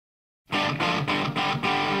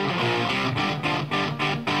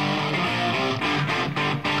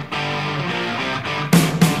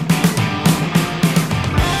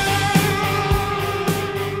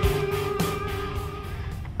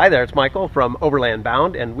Hi there, it's Michael from Overland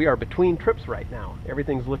Bound, and we are between trips right now.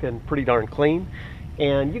 Everything's looking pretty darn clean,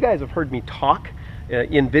 and you guys have heard me talk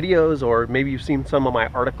in videos, or maybe you've seen some of my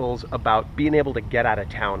articles about being able to get out of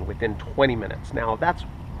town within 20 minutes. Now that's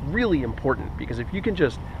really important, because if you can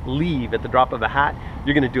just leave at the drop of a hat,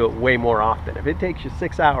 you're going to do it way more often. If it takes you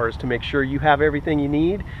 6 hours to make sure you have everything you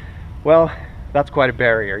need, well, that's quite a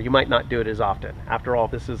barrier. You might not do it as often. After all,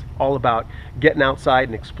 this is all about getting outside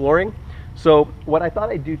and exploring. So what I thought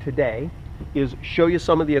I'd do today is show you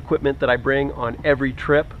some of the equipment that I bring on every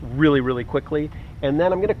trip really quickly, and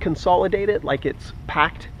then I'm going to consolidate it like it's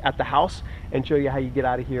packed at the house and show you how you get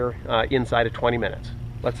out of here inside of 20 minutes.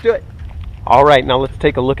 Let's do it. All right, now let's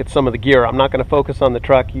take a look at some of the gear. I'm not going to focus on the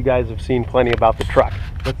truck. You guys have seen plenty about the truck.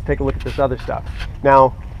 Let's take a look at this other stuff.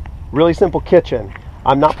 Now, really simple kitchen.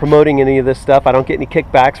 I'm not promoting any of this stuff. I don't get any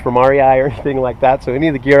kickbacks from REI or anything like that. So any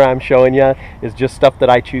of the gear I'm showing you is just stuff that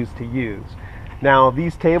I choose to use. Now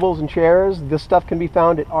these tables and chairs, this stuff can be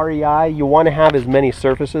found at REI. You want to have as many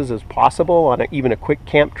surfaces as possible on even a quick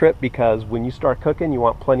camp trip, because when you start cooking, you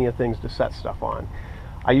want plenty of things to set stuff on.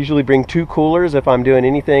 I usually bring 2 coolers if I'm doing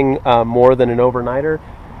anything more than an overnighter,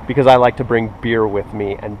 because I like to bring beer with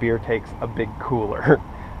me, and beer takes a big cooler.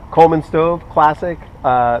 Coleman stove, classic.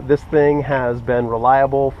 This thing has been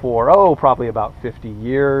reliable for, probably about 50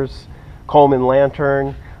 years. Coleman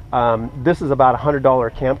lantern. This is about a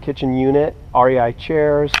 $100 camp kitchen unit. REI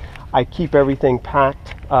chairs. I keep everything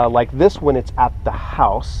packed like this when it's at the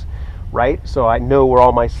house, right? So I know where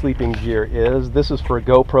all my sleeping gear is. This is for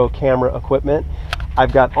GoPro camera equipment.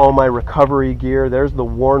 I've got all my recovery gear. There's the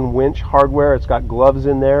worn winch hardware. It's got gloves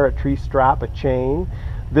in there, a tree strap, a chain.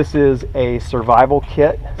 This is a survival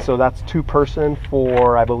kit, so that's 2-person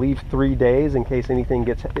for, I believe, 3 days in case anything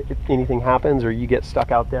happens or you get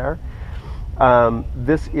stuck out there.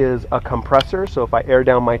 This is a compressor, so if I air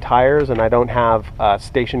down my tires and I don't have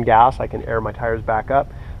station gas, I can air my tires back up.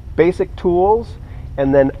 Basic tools,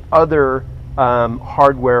 and then other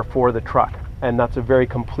hardware for the truck, and that's a very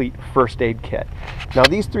complete first aid kit. Now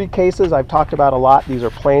these 3 cases I've talked about a lot. These are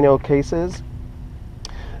Plano cases.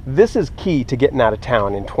 This is key to getting out of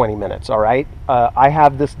town in 20 minutes, all right? I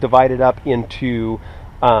have this divided up into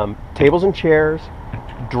tables and chairs,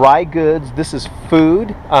 dry goods. This is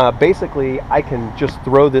food. Basically, I can just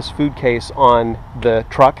throw this food case on the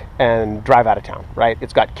truck and drive out of town, right?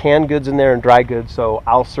 It's got canned goods in there and dry goods, so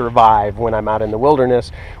I'll survive when I'm out in the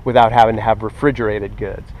wilderness without having to have refrigerated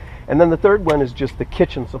goods. And then the third one is just the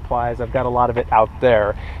kitchen supplies. I've got a lot of it out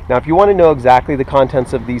there. Now, if you want to know exactly the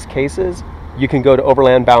contents of these cases, you can go to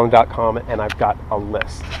overlandbound.com, and I've got a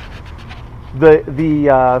list.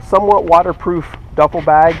 The somewhat waterproof duffel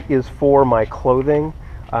bag is for my clothing.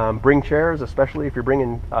 Bring chairs, especially if you're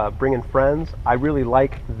bringing friends. I really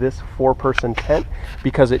like this 4-person tent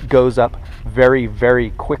because it goes up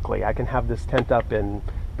very quickly. I can have this tent up in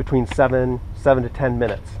between 7 to 10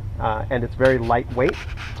 minutes, and it's very lightweight.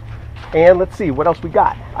 And let's see what else we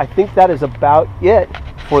got. I think that is about it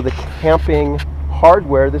for the camping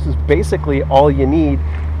hardware. This is basically all you need.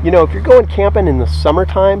 You know, if you're going camping in the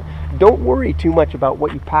summertime, don't worry too much about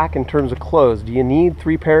what you pack in terms of clothes. Do you need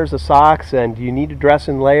 3 pairs of socks, and do you need to dress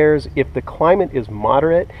in layers? If the climate is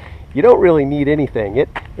moderate, you don't really need anything.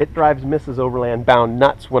 It drives Mrs. Overland Bound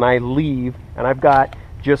nuts when I leave and I've got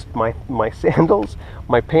just my sandals,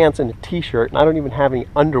 my pants, and a t-shirt, and I don't even have any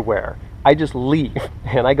underwear. I just leave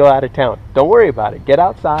and I go out of town. Don't worry about it. Get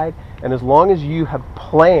outside, and as long as you have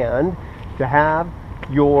planned to have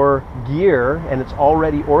your gear and it's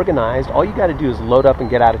already organized, all you got to do is load up and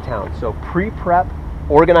get out of town. So pre-prep,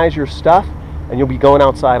 organize your stuff, and you'll be going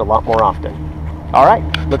outside a lot more often. All right,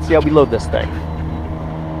 let's see how we load this thing.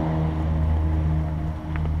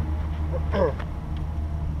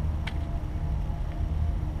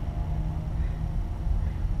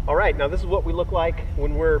 All right, now this is what we look like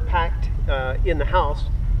when we're packed in the house.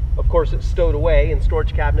 Of course, it's stowed away in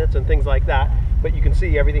storage cabinets and things like that, but you can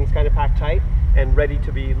see everything's kind of packed tight and ready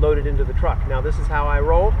to be loaded into the truck. Now this is how I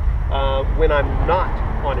roll when I'm not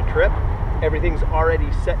on a trip. Everything's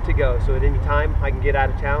already set to go, so at any time I can get out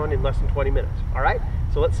of town in less than 20 minutes. All right,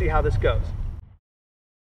 so let's see how this goes.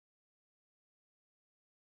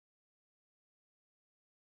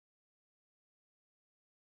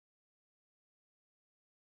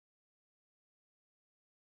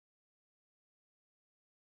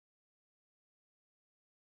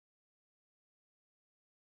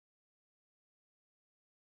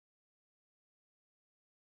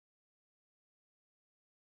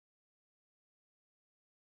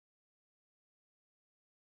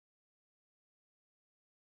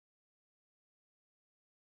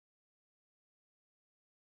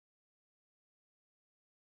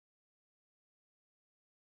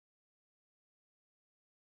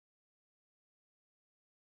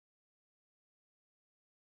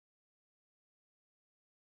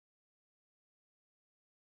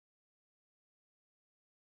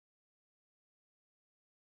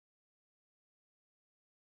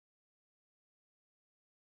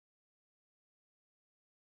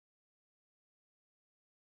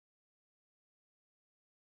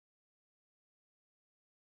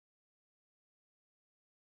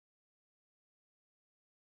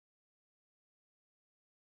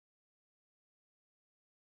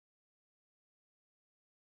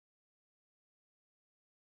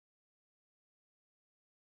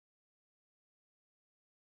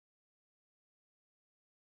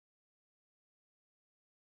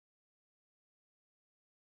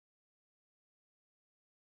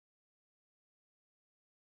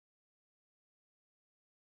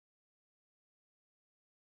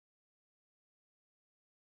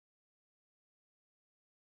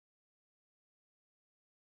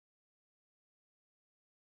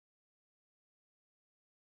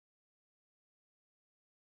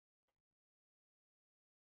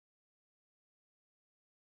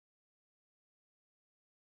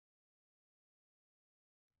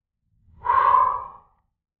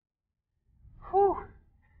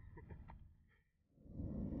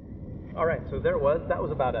 All right, so there it was. That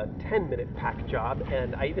was about a 10-minute pack job,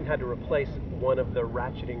 and I even had to replace one of the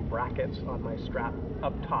ratcheting brackets on my strap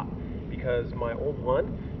up top because my old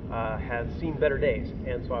one has seen better days,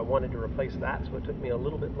 and so I wanted to replace that, so it took me a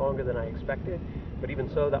little bit longer than I expected, but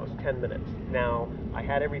even so, that was 10 minutes. Now, I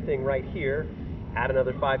had everything right here. Add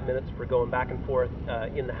another 5 minutes for going back and forth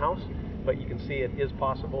in the house, but you can see it is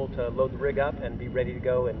possible to load the rig up and be ready to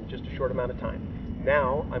go in just a short amount of time.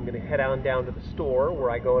 Now I'm going to head on down to the store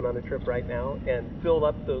where I go on a trip right now and fill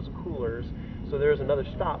up those coolers. So there's another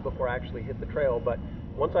stop before I actually hit the trail, but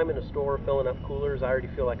once I'm in a store filling up coolers, I already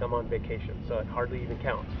feel like I'm on vacation, so it hardly even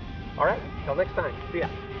counts. All right, till next time. See ya.